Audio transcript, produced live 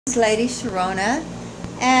It's Lady Sharona,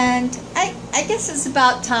 and I guess it's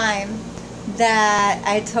about time that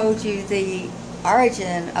I told you the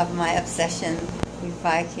origin of my obsession with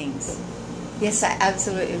Vikings. Yes, I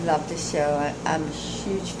absolutely love the show. I'm a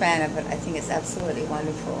huge fan of it. I think it's absolutely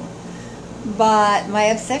wonderful. But my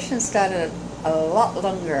obsession started a lot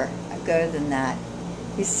longer ago than that.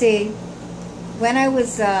 You see, when I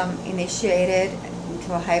was initiated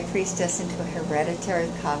into a high priestess into a hereditary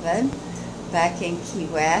coven, back in Key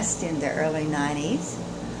West in the early 90s,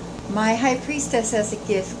 my high priestess as a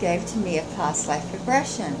gift gave to me a past life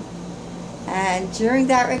regression. And during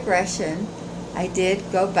that regression, I did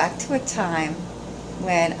go back to a time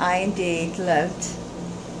when I indeed lived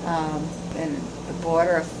in the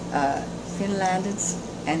border of Finland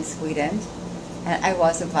and Sweden, and I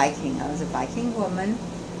was a Viking. I was a Viking woman.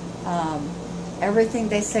 Everything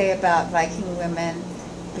they say about Viking women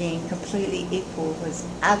being completely equal was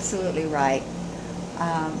absolutely right.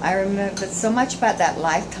 I remembered so much about that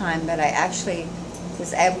lifetime that I actually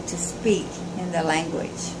was able to speak in the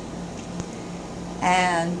language.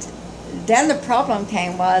 And then the problem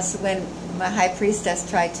came was when my high priestess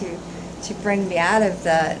tried to bring me out of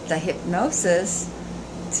the hypnosis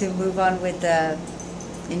to move on with the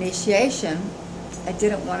initiation. I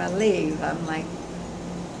didn't want to leave. I'm like,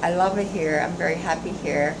 I love it here. I'm very happy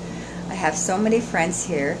here. I have so many friends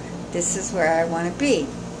here. This is where I want to be.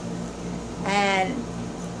 And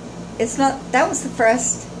it's not, that was the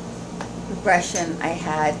first regression I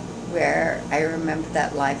had where I remember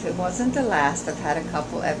that life. It wasn't the last. I've had a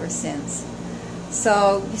couple ever since.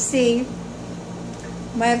 So, you see,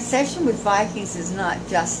 my obsession with Vikings is not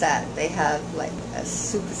just that. They have like a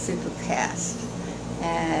super past.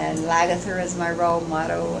 And Lagather is my role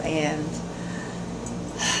model, and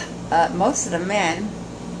most of the men,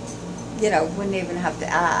 you know, wouldn't even have to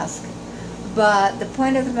ask. But the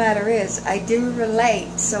point of the matter is, I do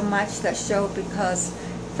relate so much to that show because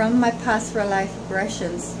from my past real life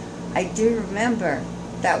regressions, I do remember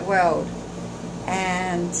that world.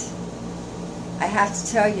 And I have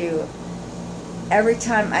to tell you, every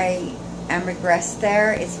time I am regressed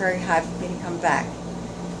there, it's very hard for me to come back.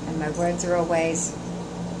 And my words are always,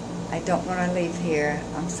 I don't want to leave here.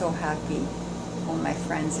 I'm so happy. All my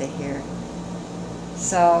friends are here.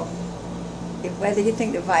 So, whether you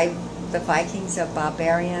think the Vikings are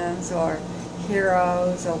barbarians or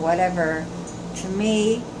heroes or whatever, to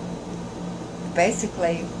me,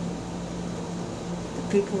 basically, the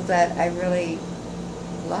people that I really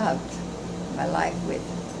loved my life with.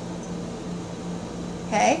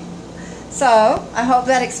 Okay? So, I hope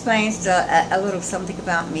that explains a little something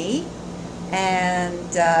about me.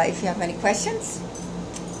 And if you have any questions,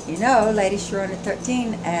 you know, Lady Sharona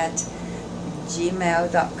 13 at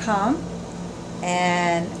gmail.com.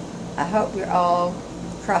 And I hope you're all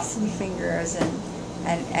crossing your fingers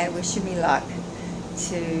and wishing me luck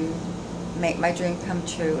to make my dream come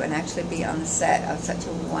true and actually be on the set of such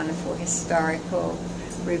a wonderful historical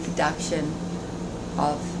reproduction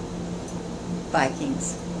of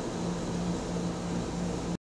Vikings.